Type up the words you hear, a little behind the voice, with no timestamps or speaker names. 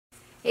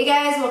Hey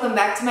guys, welcome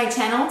back to my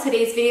channel.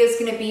 Today's video is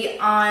going to be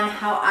on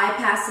how I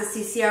passed the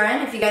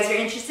CCRN. If you guys are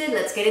interested,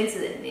 let's get into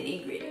the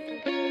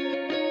nitty-gritty.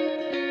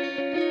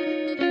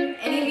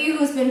 Any of you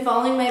who's been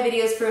following my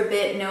videos for a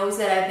bit knows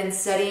that I've been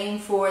studying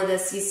for the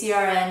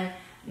CCRN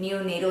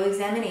neonatal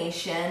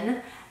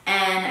examination,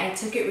 and I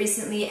took it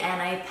recently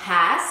and I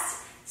passed.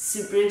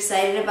 Super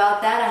excited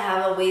about that. I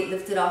have a weight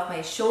lifted off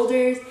my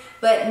shoulders,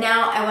 but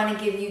now I want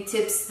to give you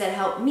tips that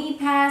help me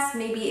pass.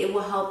 Maybe it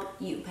will help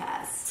you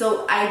pass.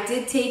 So I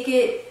did take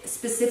it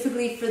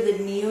specifically for the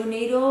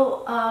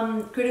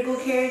neonatal critical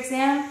care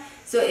exam.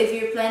 So if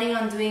you're planning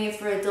on doing it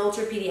for adults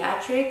or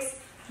pediatrics,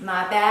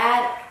 my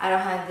bad, I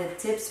don't have the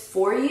tips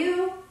for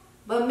you,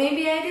 but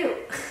maybe I do.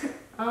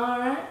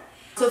 Alright.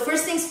 So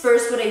first things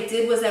first, what I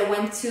did was I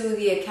went to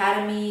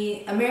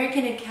the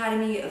American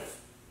Academy of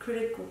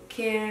Critical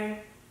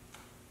Care,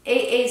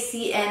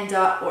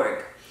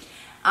 aacn.org.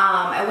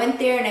 I went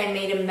there and I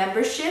made a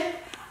membership.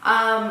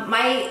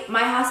 My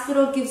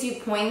hospital gives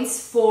you points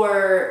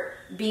for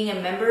being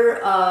a member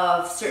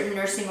of certain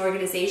nursing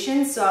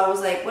organizations, so I was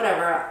like,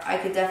 whatever, I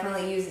could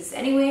definitely use this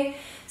anyway.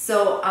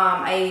 So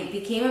I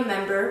became a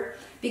member,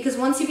 because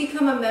once you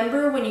become a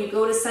member, when you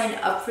go to sign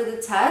up for the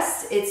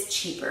test, it's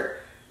cheaper.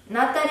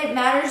 Not that it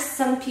matters,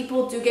 some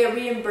people do get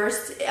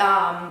reimbursed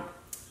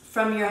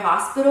from your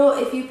hospital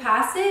if you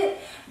pass it,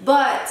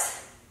 but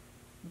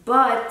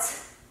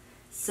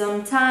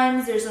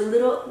sometimes there's a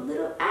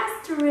little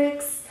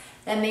asterisk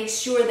that makes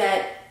sure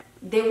that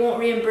they won't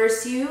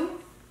reimburse you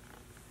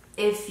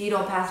if you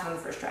don't pass on the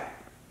first try.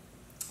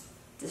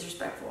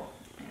 Disrespectful,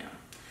 I know.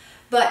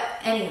 But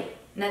anyway,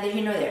 neither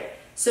here nor there.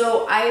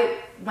 So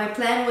my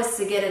plan was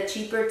to get a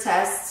cheaper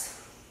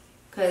test,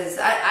 because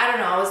I don't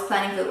know, I was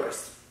planning for the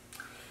worst.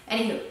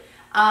 Anywho,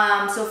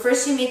 so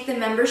first you make the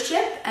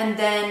membership, and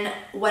then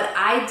what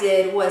I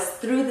did was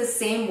through the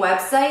same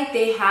website,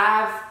 they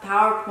have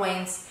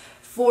PowerPoints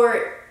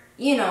for,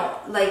 you know,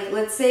 like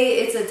let's say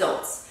it's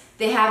adults.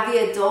 They have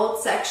the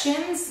adult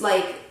sections,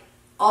 like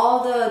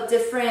all the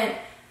different,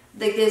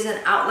 like there's an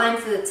outline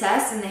for the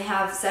test, and they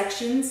have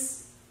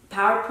sections,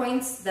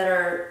 PowerPoints that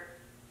are,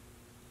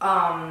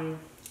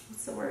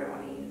 what's the word I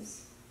want to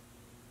use?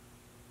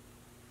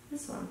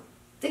 This one.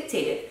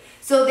 Dictated.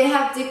 So they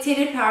have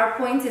dictated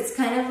PowerPoints. It's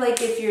kind of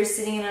like if you're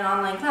sitting in an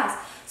online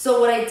class. So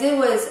what I did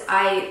was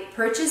I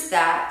purchased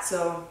that.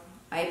 So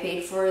I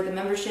paid for the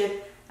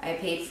membership, I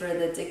paid for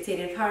the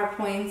dictated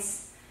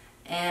PowerPoints,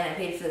 and I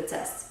paid for the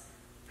test.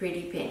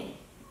 Pretty penny.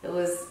 It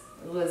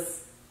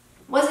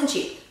wasn't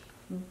cheap,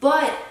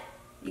 but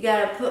you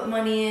gotta put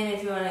money in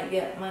if you want to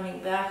get money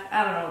back.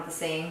 I don't know what the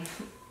saying.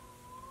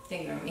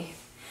 Finger me.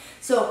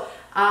 So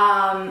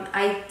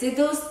I did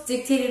those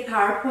dictated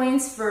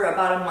PowerPoints for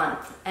about a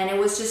month, and it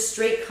was just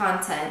straight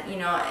content. You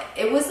know,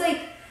 it was like,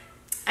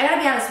 I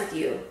gotta be honest with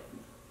you,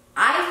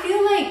 I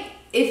feel like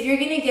if you're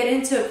gonna get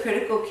into a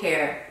critical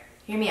care,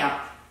 hear me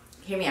out.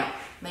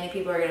 Many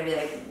people are gonna be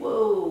like,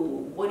 whoa,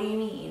 what do you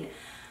mean?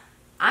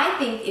 I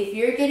think if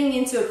you're getting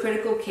into a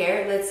critical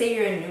care, let's say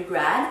you're a new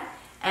grad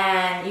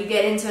and you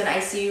get into an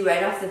ICU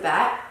right off the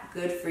bat,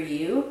 good for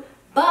you.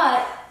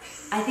 But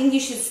I think you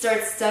should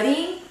start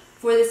studying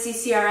for the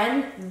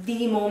CCRN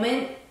the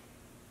moment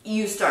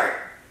you start.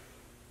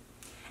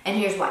 And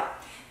here's why.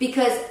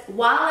 Because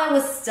while I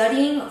was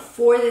studying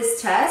for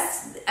this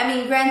test, I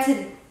mean,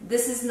 granted,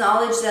 this is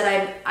knowledge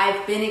that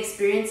I've been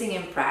experiencing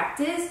in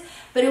practice,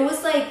 but it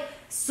was like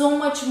so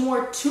much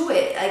more to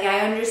it. Like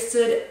I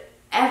understood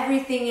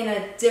everything in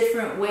a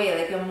different way,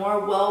 like a more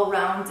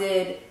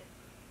well-rounded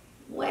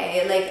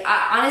way. Like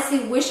I honestly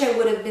wish I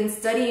would have been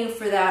studying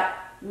for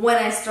that when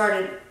I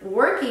started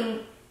working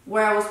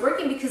where I was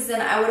working, because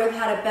then I would have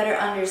had a better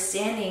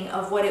understanding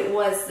of what it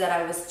was that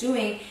I was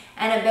doing,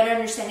 and a better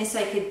understanding so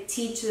I could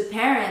teach the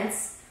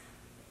parents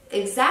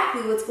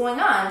exactly what's going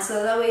on,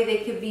 so that way they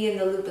could be in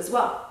the loop as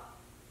well.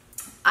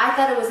 I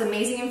thought it was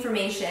amazing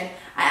information.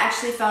 I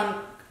actually found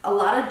a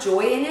lot of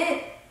joy in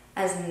it,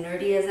 as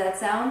nerdy as that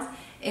sounds,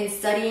 in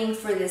studying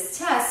for this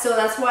test. So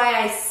that's why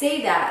I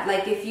say that,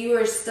 like if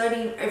you're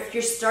starting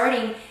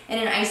in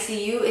an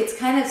ICU, it's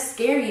kind of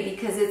scary,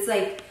 because it's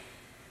like,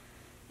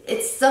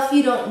 it's stuff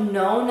you don't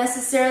know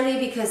necessarily,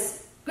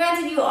 because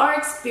granted you are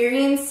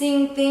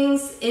experiencing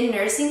things in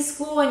nursing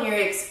school and you're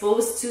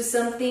exposed to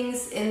some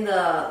things in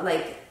the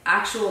like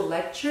actual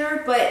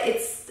lecture, but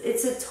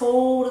it's a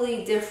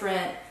totally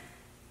different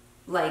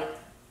like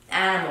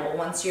animal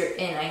once you're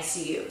in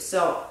ICU.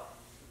 So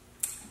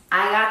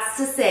I got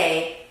to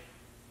say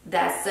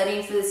that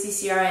studying for the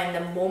CCRN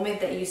the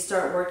moment that you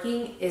start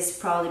working is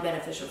probably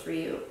beneficial for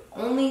you,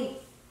 only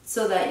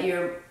so that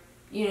you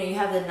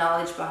have the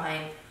knowledge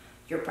behind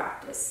your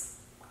practice.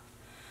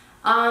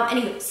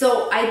 Anyway,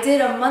 so I did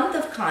a month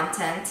of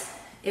content.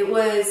 It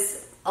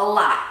was a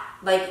lot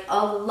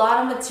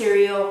of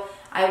material.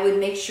 I would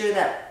make sure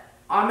that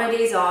on my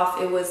days off,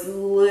 it was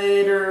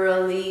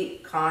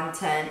literally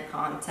content,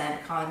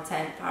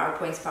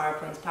 PowerPoints.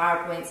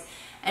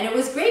 And it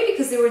was great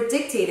because they were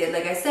dictated.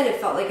 Like I said,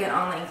 it felt like an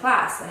online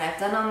class, and I've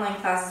done online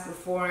classes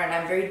before, and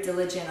I'm very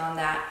diligent on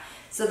that.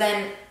 So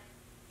then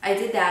I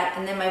did that,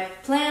 and then my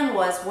plan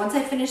was, once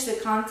I finished the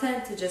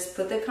content, to just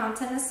put the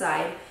content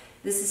aside.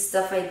 This is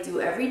stuff I do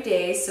every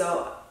day,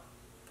 so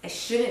I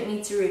shouldn't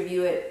need to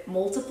review it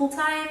multiple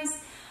times.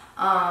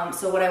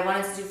 So what I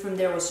wanted to do from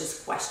there was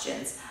just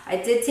questions. I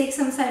did take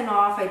some time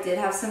off. I did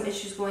have some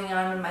issues going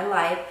on in my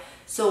life.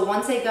 So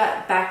once I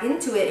got back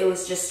into it, it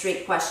was just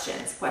straight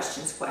questions,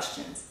 questions,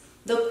 questions.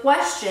 The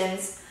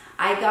questions,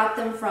 I got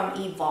them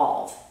from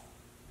Evolve.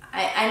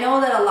 I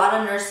know that a lot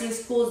of nursing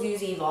schools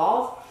use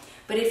Evolve,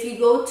 but if you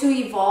go to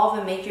Evolve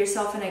and make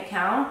yourself an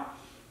account,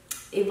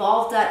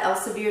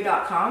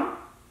 evolve.elsevier.com,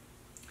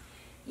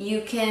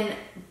 you can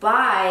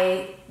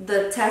buy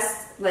the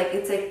test, like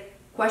it's a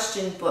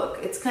question book.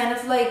 It's kind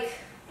of like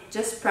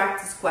just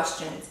practice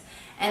questions.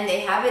 And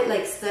they have it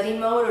like study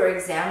mode or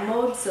exam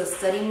mode. So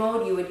study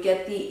mode, you would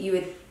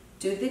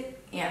do the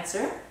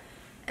answer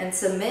and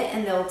submit,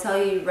 and they'll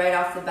tell you right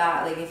off the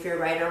bat, like if you're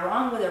right or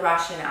wrong with a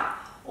rationale.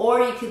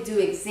 Or you could do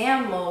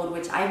exam mode,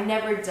 which I've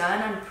never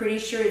done. I'm pretty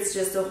sure it's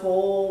just a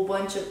whole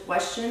bunch of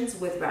questions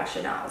with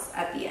rationales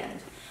at the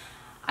end.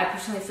 I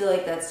personally feel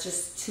like that's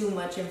just too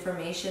much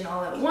information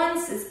all at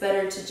once. It's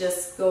better to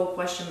just go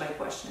question by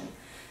question.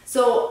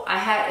 So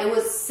it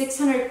was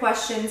 600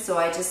 questions, so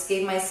I just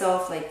gave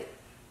myself like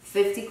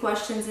 50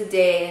 questions a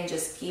day and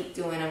just keep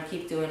doing them,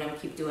 keep doing them,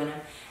 keep doing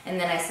them. And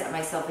then I set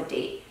myself a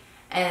date.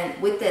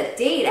 And with that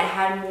date, I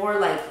had more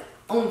like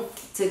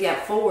oomph to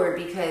get forward,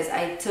 because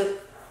I took,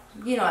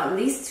 you know, at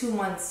least 2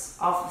 months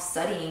off of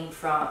studying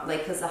from, like,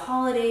 because the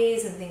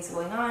holidays and things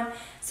going on.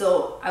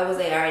 So I was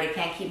like, all right, I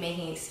can't keep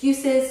making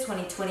excuses.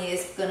 2020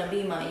 is gonna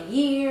be my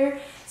year,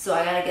 so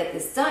I gotta get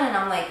this done. And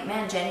I'm like,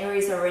 man, January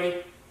is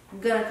already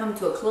gonna come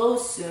to a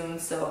close soon,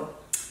 so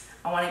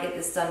I want to get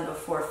this done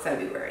before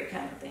February,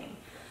 kind of thing.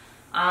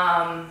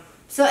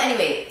 So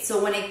anyway, so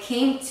when it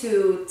came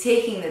to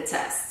taking the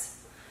test,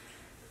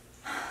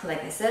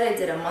 like I said, I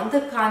did a month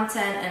of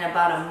content and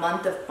about a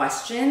month of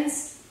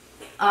questions.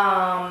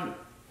 I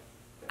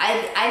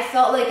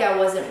felt like I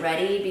wasn't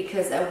ready,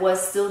 because I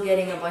was still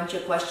getting a bunch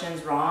of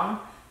questions wrong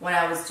when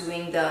I was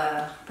doing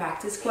the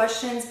practice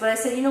questions. But I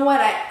said, you know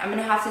what, I'm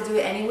gonna have to do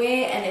it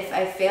anyway, and if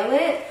I fail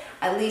it,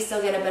 at least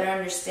I'll get a better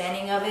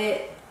understanding of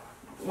it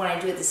when I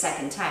do it the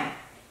second time.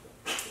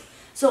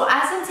 So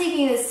as I'm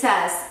taking this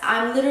test,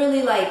 I'm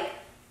literally like,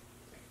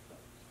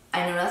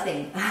 I know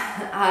nothing.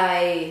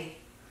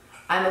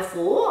 I'm a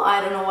fool.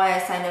 I don't know why I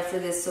signed up for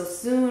this so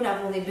soon.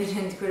 I've only been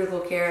in critical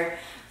care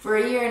for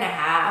a year and a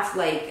half.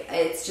 Like,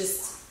 it's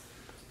just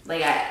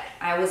like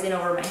I was in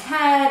over my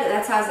head.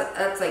 That's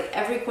like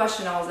every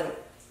question I was like,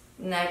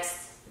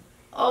 next.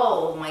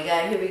 Oh my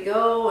God, here we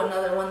go,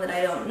 another one that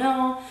I don't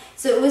know.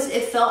 So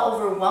it felt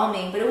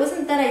overwhelming, but it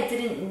wasn't that I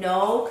didn't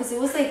know, because it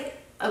was like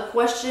a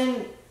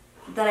question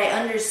that I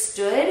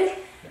understood,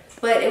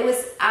 but it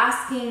was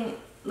asking,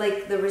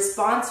 like, the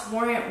response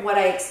weren't what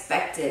I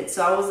expected.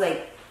 So I was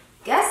like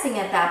guessing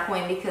at that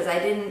point, because I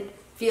didn't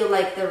feel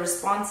like the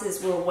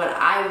responses were what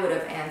I would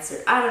have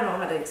answered. I don't know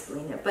how to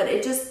explain it, but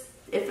it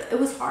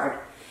was hard.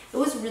 It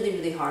was really,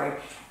 really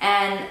hard.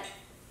 And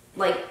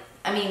like,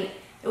 I mean,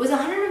 it was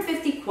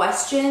 150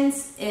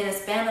 questions in a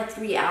span of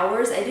 3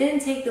 hours. I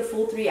didn't take the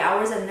full 3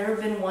 hours. I've never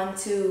been one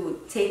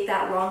to take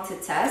that long to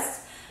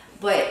test.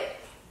 But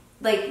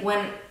like,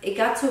 when it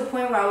got to a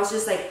point where I was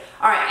just like,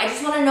 all right, I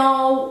just want to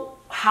know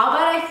how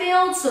bad I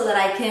failed so that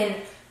I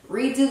can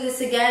redo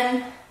this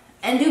again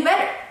and do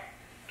better.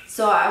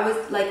 So I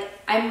was like,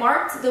 I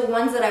marked the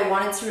ones that I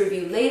wanted to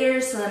review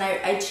later. So then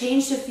I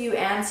changed a few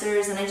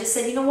answers, and I just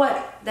said, you know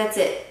what, that's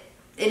it.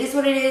 It is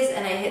what it is.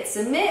 And I hit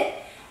submit.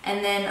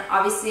 And then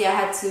obviously I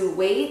had to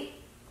wait,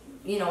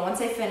 you know,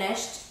 once I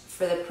finished,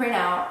 for the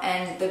printout,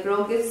 and the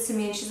girl gives it to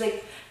me and she's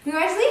like,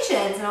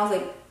 congratulations. And I was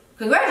like,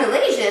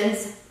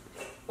 congratulations?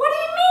 What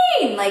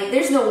do you mean? Like,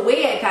 there's no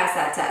way I passed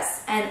that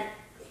test. And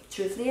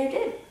truthfully, I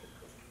did.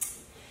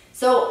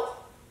 So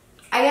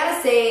I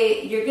gotta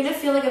say, you're gonna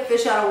feel like a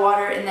fish out of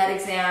water in that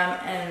exam,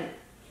 and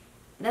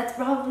that's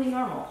probably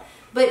normal.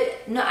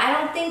 But no, I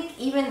don't think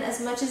even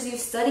as much as you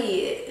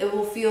study, it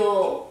will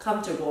feel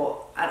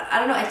comfortable. I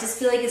don't know. I just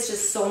feel like it's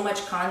just so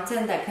much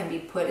content that can be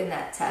put in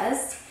that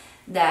test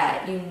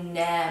that you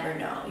never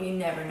know. You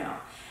never know.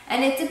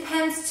 And it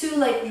depends too,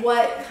 like,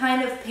 what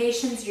kind of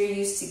patients you're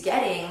used to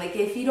getting. Like,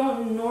 if you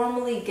don't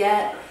normally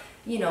get,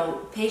 you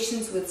know,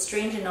 patients with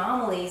strange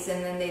anomalies,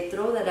 and then they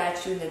throw that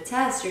at you in the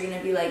test, you're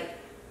gonna be like,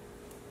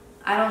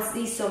 I don't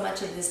see so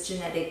much of this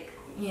genetic,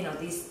 you know,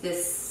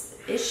 this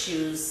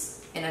issues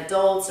in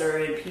adults or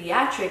in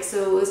pediatrics.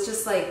 So it was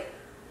just like,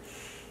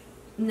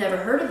 never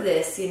heard of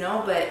this, you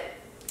know. But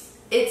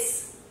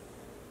it's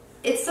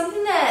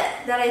something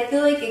that I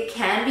feel like it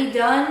can be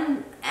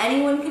done.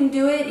 Anyone can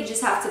do it. You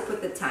just have to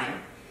put the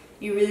time.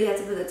 You really have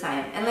to put the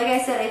time. And like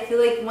I said, I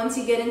feel like once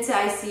you get into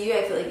ICU,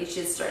 I feel like you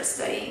should start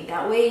studying.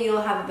 That way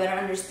you'll have a better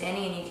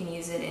understanding and you can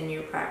use it in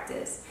your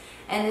practice.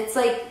 And it's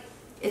like,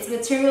 it's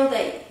material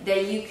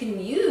that you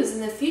can use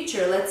in the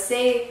future. Let's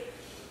say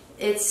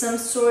it's some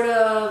sort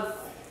of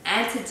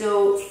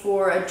antidote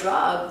for a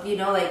drug, you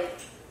know, like,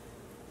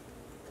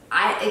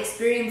 I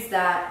experienced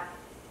that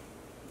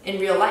in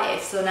real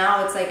life. So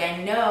now it's like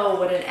I know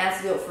what an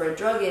antidote for a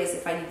drug is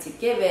if I need to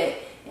give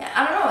it.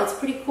 I don't know, it's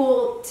pretty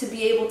cool to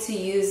be able to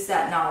use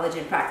that knowledge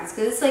in practice,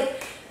 because it's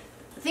like,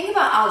 think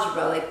about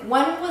algebra. Like,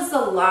 when was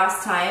the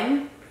last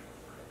time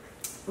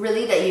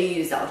really that you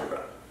used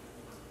algebra?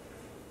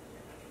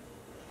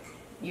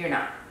 You're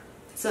not.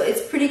 So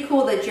it's pretty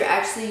cool that you're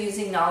actually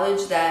using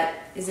knowledge that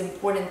is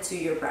important to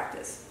your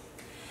practice.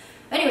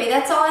 Anyway,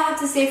 that's all I have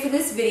to say for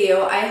this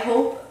video. I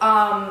hope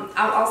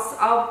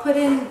I'll put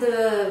in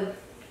the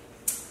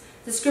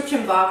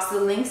description box the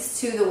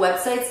links to the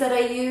websites that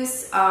I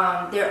use.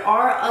 There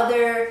are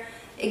other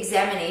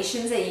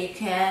examinations that you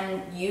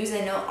can use.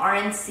 I know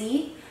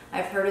RNC,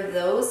 I've heard of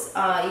those.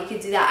 You could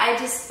do that. I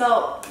just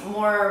felt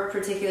more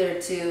particular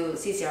to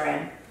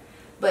CCRN,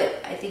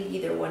 but I think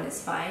either one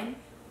is fine.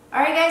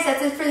 Alright guys,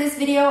 that's it for this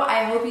video.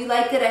 I hope you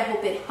liked it. I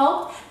hope it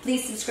helped.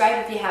 Please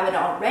subscribe if you haven't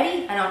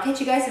already, and I'll catch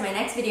you guys in my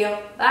next video.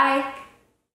 Bye!